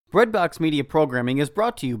Breadbox Media Programming is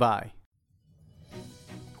brought to you by...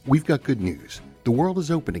 We've got good news. The world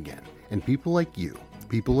is open again, and people like you,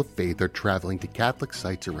 people of faith, are traveling to Catholic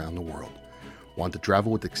sites around the world. Want to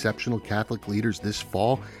travel with exceptional Catholic leaders this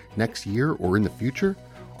fall, next year, or in the future?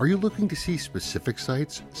 Are you looking to see specific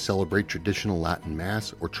sites, celebrate traditional Latin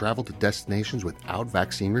Mass, or travel to destinations without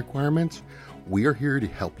vaccine requirements? We are here to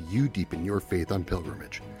help you deepen your faith on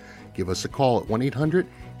pilgrimage. Give us a call at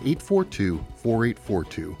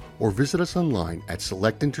 1-800-842-4842 or visit us online at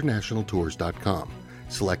selectinternationaltours.com.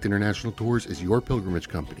 Select International Tours is your pilgrimage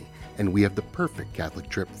company, and we have the perfect Catholic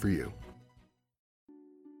trip for you.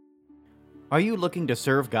 Are you looking to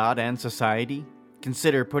serve God and society?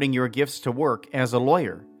 Consider putting your gifts to work as a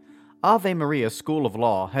lawyer. Ave Maria School of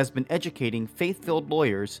Law has been educating faith-filled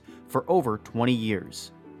lawyers for over 20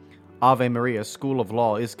 years. Ave Maria School of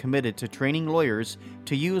Law is committed to training lawyers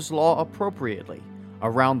to use law appropriately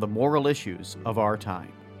around the moral issues of our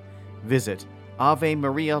time. Visit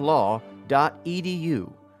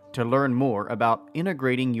avemarialaw.edu to learn more about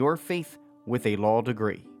integrating your faith with a law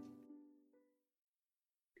degree.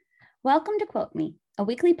 Welcome to Quote Me, a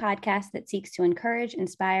weekly podcast that seeks to encourage,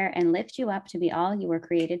 inspire, and lift you up to be all you were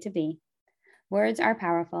created to be. Words are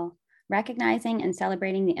powerful. Recognizing and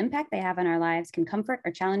celebrating the impact they have on our lives can comfort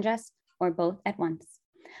or challenge us, or both at once.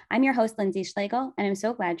 I'm your host, Lindsay Schlegel, and I'm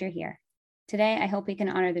so glad you're here. Today, I hope we can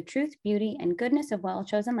honor the truth, beauty, and goodness of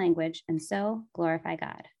well-chosen language, and so glorify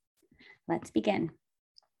God. Let's begin.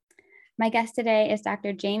 My guest today is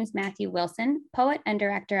Dr. James Matthew Wilson, poet and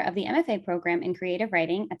director of the MFA program in creative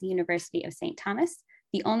writing at the University of St. Thomas,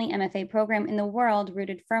 the only MFA program in the world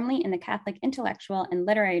rooted firmly in the Catholic intellectual and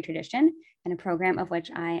literary tradition, and a program of which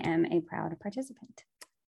I am a proud participant.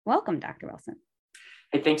 Welcome, Dr. Wilson.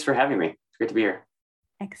 Hey, thanks for having me. It's great to be here.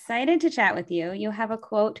 Excited to chat with you. You have a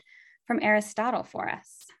quote from Aristotle for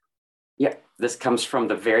us. Yeah, this comes from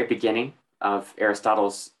the very beginning of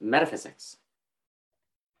Aristotle's Metaphysics.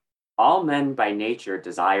 All men by nature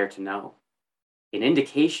desire to know. An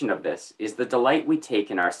indication of this is the delight we take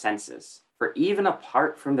in our senses, for even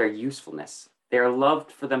apart from their usefulness, they are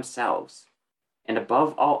loved for themselves, and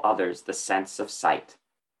above all others, the sense of sight.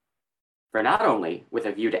 For not only with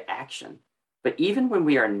a view to action, but even when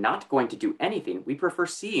we are not going to do anything, we prefer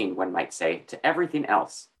seeing, one might say, to everything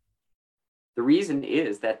else. The reason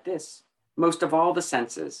is that this, most of all the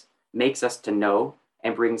senses, makes us to know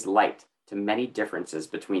and brings light to many differences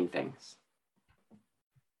between things.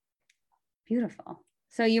 Beautiful.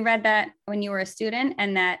 So you read that when you were a student,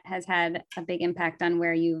 and that has had a big impact on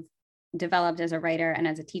where you've developed as a writer and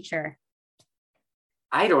as a teacher.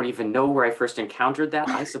 I don't even know where I first encountered that.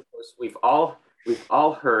 I suppose we've all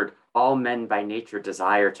heard all men by nature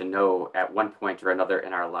desire to know at one point or another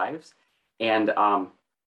in our lives. But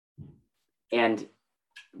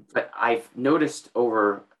I've noticed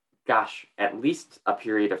over, at least a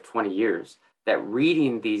period of 20 years, that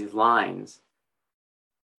reading these lines,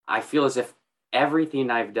 I feel as if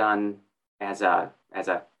everything I've done as a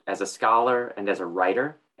scholar and as a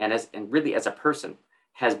writer and really as a person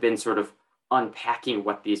has been sort of unpacking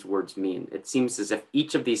what these words mean. It seems as if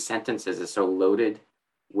each of these sentences is so loaded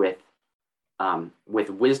with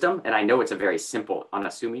wisdom, and I know it's a very simple,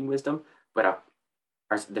 unassuming wisdom, but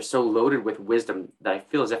they're so loaded with wisdom that I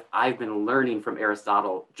feel as if I've been learning from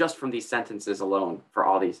Aristotle just from these sentences alone for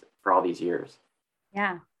all these years.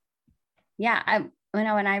 Yeah.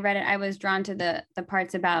 When I read it, I was drawn to the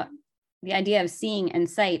parts about the idea of seeing and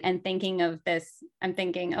sight, and thinking of this. I'm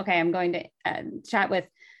thinking, okay, I'm going to chat with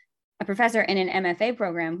a professor in an MFA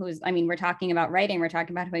program we're talking about writing, we're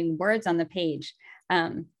talking about having words on the page.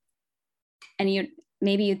 And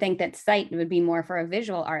maybe you think that sight would be more for a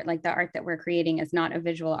visual art, like the art that we're creating is not a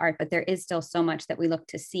visual art, but there is still so much that we look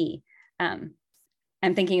to see. I'm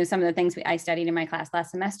thinking of some of the things I studied in my class last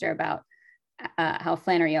semester about how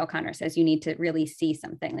Flannery O'Connor says you need to really see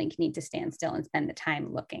something, like you need to stand still and spend the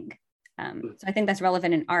time looking. So I think that's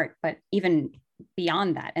relevant in art, but even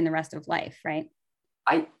beyond that in the rest of life, right?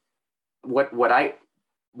 What I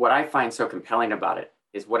find so compelling about it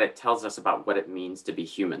is what it tells us about what it means to be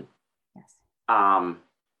human. Yes. I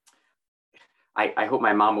hope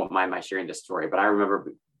my mom won't mind my sharing this story, but I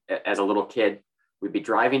remember as a little kid, we'd be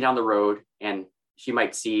driving down the road and she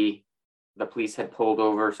might see the police had pulled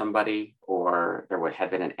over somebody or there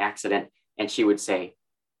had been an accident. And she would say,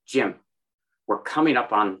 "Jim, we're coming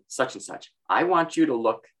up on such and such. I want you to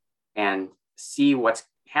look and see what's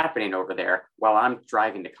happening over there while I'm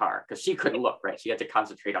driving the car," because she couldn't look, right? She had to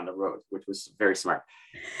concentrate on the road, which was very smart.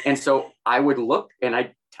 And so I would look and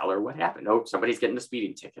I'd tell her what happened. Oh, somebody's getting a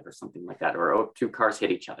speeding ticket or something like that. Or, oh, two cars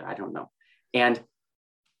hit each other. I don't know. And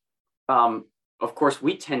of course,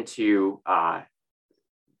 we tend to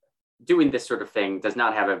doing this sort of thing does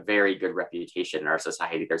not have a very good reputation in our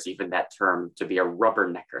society. There's even that term to be a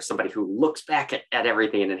rubbernecker, somebody who looks back at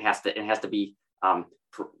everything and has to be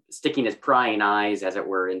sticking his prying eyes, as it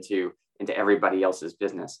were, into everybody else's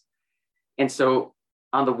business. And so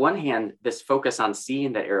on the one hand, this focus on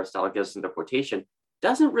seeing that Aristotle gives in the quotation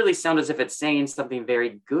doesn't really sound as if it's saying something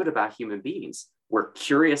very good about human beings. We're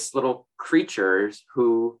curious little creatures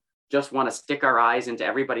who just want to stick our eyes into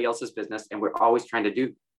everybody else's business, and we're always trying to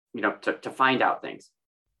do, to find out things.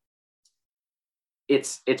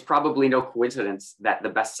 It's probably no coincidence that the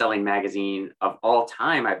best-selling magazine of all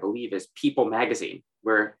time, I believe, is People magazine,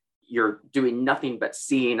 where you're doing nothing but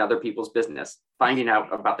seeing other people's business, finding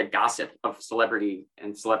out about the gossip of celebrity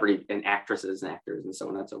and actresses and actors and so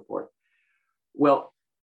on and so forth. Well,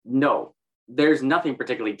 no, there's nothing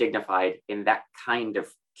particularly dignified in that kind of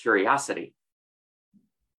curiosity.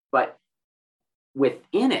 But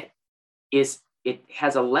within it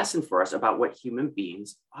has a lesson for us about what human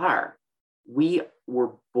beings are. We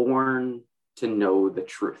were born to know the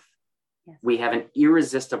truth. Yes. We have an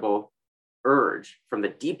irresistible urge from the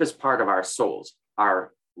deepest part of our souls,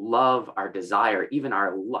 our love, our desire, even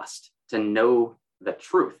our lust, to know the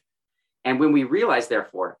truth. And when we realize,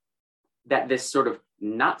 therefore, that this sort of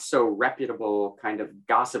not so reputable kind of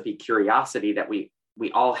gossipy curiosity that we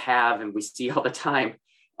all have and we see all the time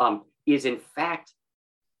is in fact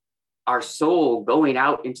our soul going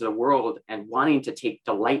out into the world and wanting to take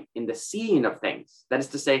delight in the seeing of things. That is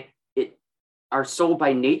to say, our soul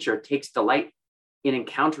by nature takes delight in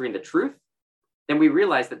encountering the truth. Then we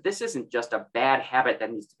realize that this isn't just a bad habit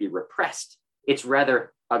that needs to be repressed. It's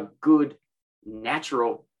rather a good,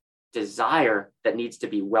 natural desire that needs to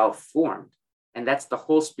be well formed. And that's the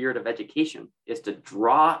whole spirit of education, is to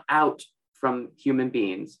draw out from human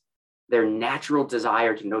beings their natural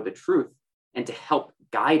desire to know the truth and to help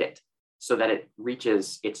guide it so that it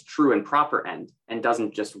reaches its true and proper end and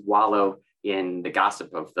doesn't just wallow in the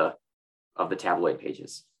gossip of the tabloid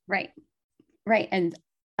pages. Right. And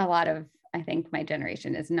a lot of, I think, my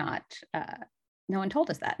generation is not, no one told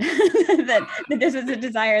us that, that this was a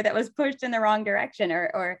desire that was pushed in the wrong direction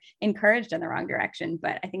or encouraged in the wrong direction.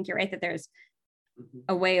 But I think you're right that there's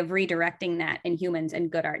a way of redirecting that in humans,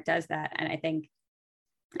 and good art does that. And I think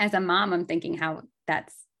as a mom, I'm thinking how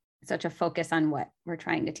that's such a focus on what we're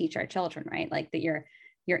trying to teach our children, right? Like that you're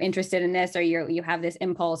interested in this, or you have this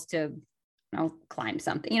impulse to, climb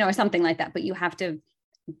something, or something like that, but you have to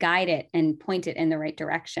guide it and point it in the right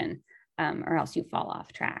direction, or else you fall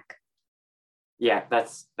off track. Yeah,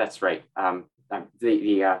 that's right.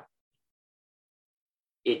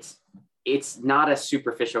 It's not a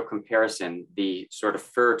superficial comparison, the sort of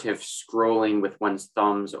furtive scrolling with one's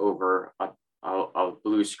thumbs over a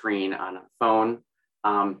blue screen on a phone.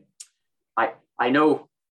 I know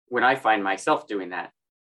when I find myself doing that,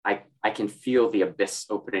 I can feel the abyss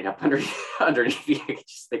opening up underneath me. I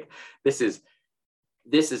just think this is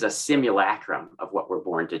a simulacrum of what we're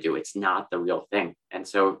born to do. It's not the real thing. And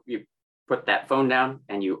so you put that phone down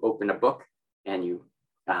and you open a book and you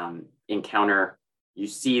you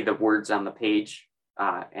see the words on the page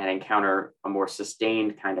and encounter a more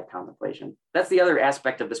sustained kind of contemplation. That's the other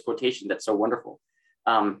aspect of this quotation that's so wonderful.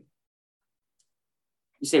 You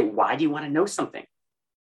say, why do you want to know something?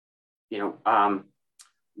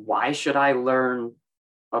 Why should I learn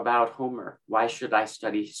about Homer? Why should I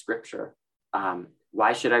study scripture?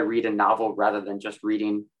 Why should I read a novel rather than just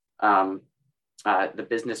reading the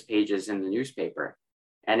business pages in the newspaper?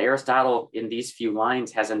 And Aristotle, in these few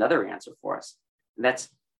lines, has another answer for us. And that's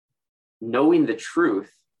knowing the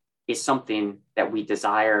truth is something that we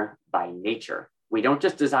desire by nature. We don't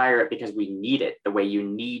just desire it because we need it, the way you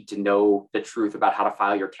need to know the truth about how to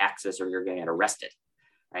file your taxes or you're going to get arrested,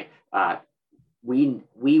 right? We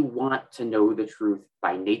want to know the truth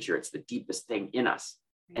by nature. It's the deepest thing in us.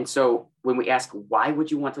 And so when we ask, why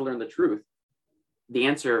would you want to learn the truth? The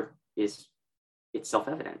answer is, it's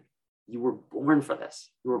self-evident. You were born for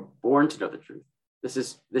this. You were born to know the truth. This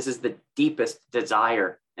is the deepest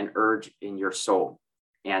desire and urge in your soul.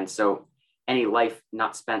 And so any life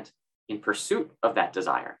not spent in pursuit of that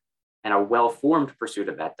desire, and a well-formed pursuit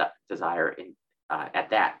of that desire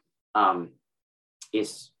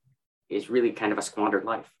is really kind of a squandered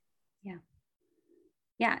life.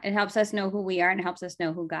 Yeah, it helps us know who we are and helps us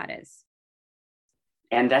know who God is.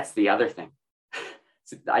 And that's the other thing.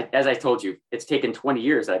 As I told you, it's taken 20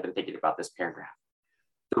 years that I've been thinking about this paragraph.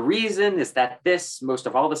 The reason is that this, most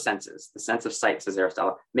of all the senses, the sense of sight, says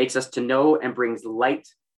Aristotle, makes us to know and brings light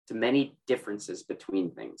to many differences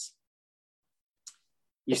between things.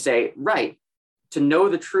 You say, right, to know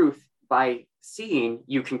the truth by seeing,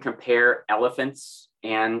 you can compare elephants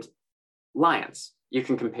and lions. You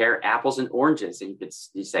can compare apples and oranges, and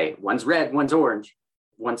you say one's red, one's orange,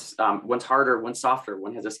 one's harder, one's softer,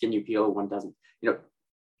 one has a skin you peel, one doesn't. You know,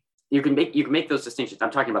 you can make those distinctions.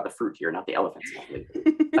 I'm talking about the fruit here, not the elephants.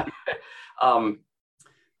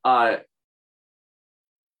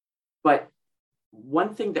 But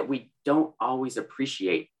one thing that we don't always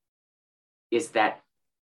appreciate is that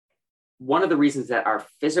one of the reasons that our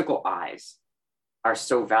physical eyes are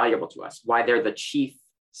so valuable to us, why they're the chief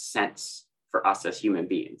sense for us as human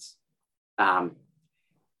beings,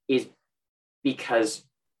 is because,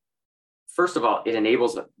 first of all, it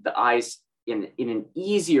enables the eyes in an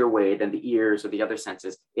easier way than the ears or the other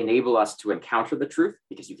senses enable us to encounter the truth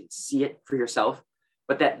because you can see it for yourself.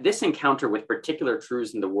 But that this encounter with particular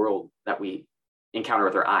truths in the world that we encounter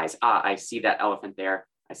with our eyes, I see that elephant there,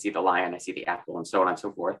 I see the lion, I see the apple, and so on and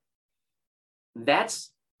so forth.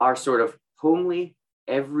 That's our sort of homely,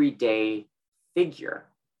 everyday figure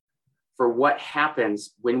for what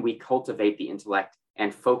happens when we cultivate the intellect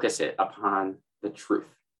and focus it upon the truth.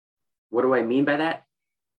 What do I mean by that?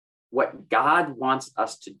 What God wants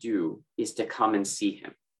us to do is to come and see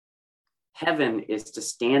him. Heaven is to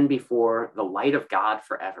stand before the light of God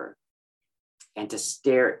forever and to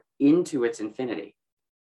stare into its infinity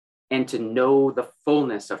and to know the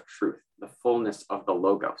fullness of truth, the fullness of the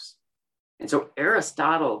Logos. And so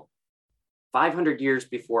Aristotle, 500 years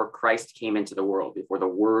before Christ came into the world, before the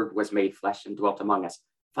Word was made flesh and dwelt among us,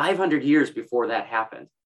 500 years before that happened,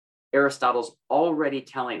 Aristotle's already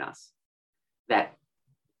telling us that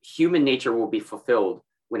human nature will be fulfilled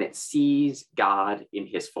when it sees God in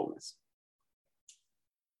his fullness.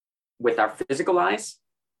 With our physical eyes,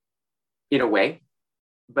 in a way,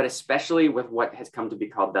 but especially with what has come to be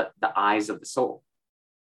called the eyes of the soul,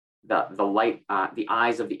 the light, the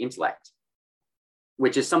eyes of the intellect,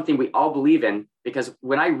 which is something we all believe in, because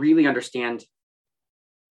when I really understand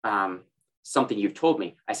something you've told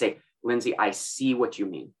me, I say, Lindsay, I see what you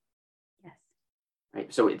mean. Yes.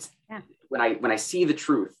 Right. So it's when I see the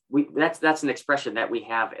truth, that's an expression that we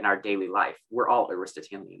have in our daily life. We're all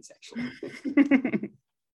Aristotelians, actually.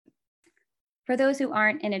 For those who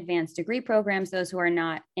aren't in advanced degree programs, those who are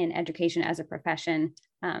not in education as a profession,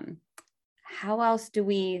 how else do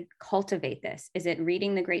we cultivate this? Is it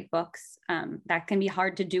reading the great books? That can be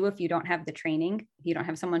hard to do if you don't have the training, if you don't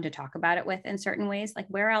have someone to talk about it with in certain ways. Like,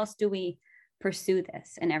 where else do we pursue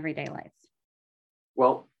this in everyday life?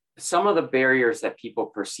 Well, some of the barriers that people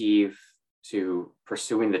perceive to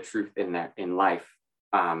pursuing the truth in life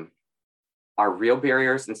are real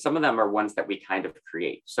barriers, and some of them are ones that we kind of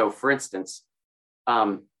create. So, for instance,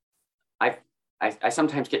 I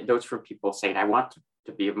sometimes get notes from people saying, I want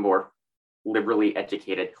to be a more liberally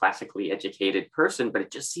educated, classically educated person, but it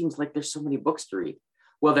just seems like there's so many books to read.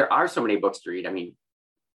 Well, there are so many books to read. I mean,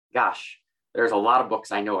 gosh, there's a lot of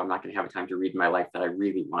books I know I'm not going to have time to read in my life that I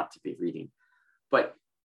really want to be reading. But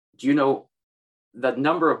do you know the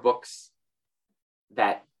number of books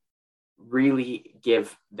that really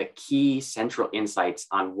give the key central insights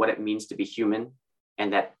on what it means to be human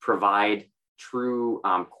and that provide true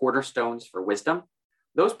cornerstones for wisdom?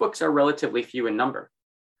 Those books are relatively few in number.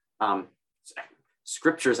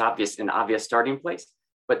 Scripture is an obvious starting place,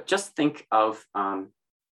 but just think of,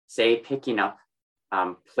 say, picking up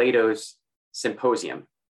Plato's Symposium,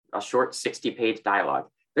 a short 60-page dialogue.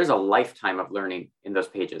 There's a lifetime of learning in those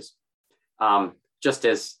pages. Just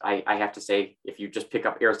as I have to say, if you just pick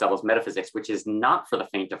up Aristotle's Metaphysics, which is not for the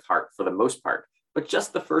faint of heart for the most part, but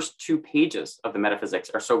just the first 2 pages of the Metaphysics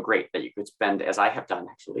are so great that you could spend, as I have done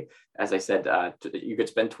actually, as I said, you could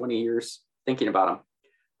spend 20 years thinking about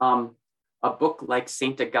them. A book like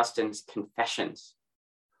St. Augustine's Confessions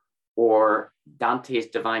or Dante's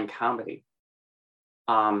Divine Comedy.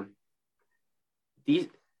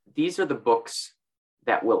 These are the books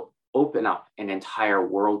that will open up an entire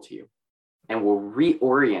world to you and will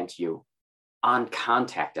reorient you on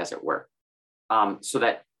contact, as it were, so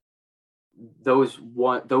that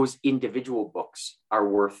those individual books are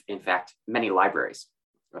worth, in fact, many libraries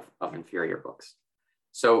of inferior books.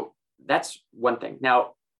 So that's one thing.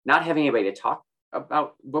 Now, not having anybody to talk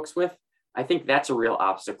about books with, I think that's a real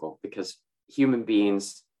obstacle, because human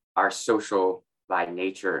beings are social by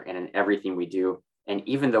nature and in everything we do. And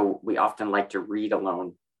even though we often like to read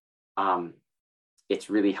alone, it's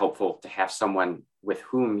really helpful to have someone with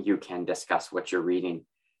whom you can discuss what you're reading.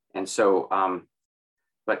 And so,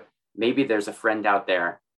 but maybe there's a friend out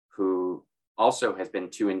there who also has been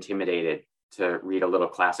too intimidated to read a little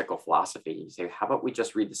classical philosophy. You say, how about we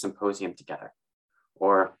just read the Symposium together?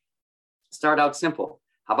 Or start out simple.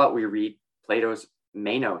 How about we read Plato's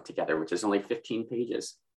Meno together, which is only 15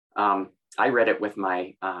 pages. I read it with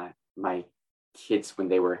my kids when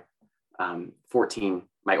they were 14,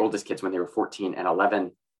 my oldest kids when they were 14 and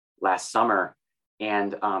 11 last summer.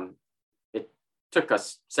 And it took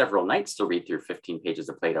us several nights to read through 15 pages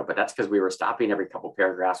of Plato, but that's because we were stopping every couple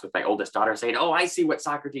paragraphs with my oldest daughter saying, oh, I see what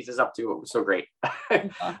Socrates is up to. It was so great. I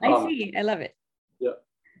see. I love it. Yeah.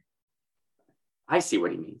 I see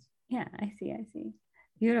what he means. Yeah, I see.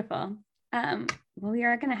 Beautiful. Well, we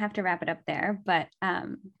are going to have to wrap it up there, but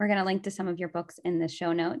we're going to link to some of your books in the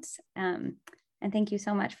show notes. And thank you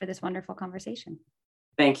so much for this wonderful conversation.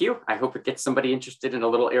 Thank you. I hope it gets somebody interested in a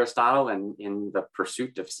little Aristotle and in the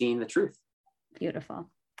pursuit of seeing the truth. Beautiful.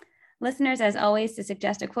 Listeners, as always, to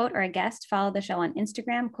suggest a quote or a guest, follow the show on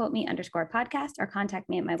Instagram, quoteme_podcast, or contact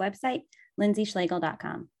me at my website,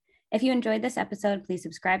 lindsayschlegel.com. If you enjoyed this episode, please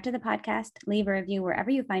subscribe to the podcast, leave a review wherever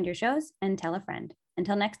you find your shows, and tell a friend.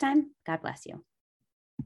 Until next time, God bless you.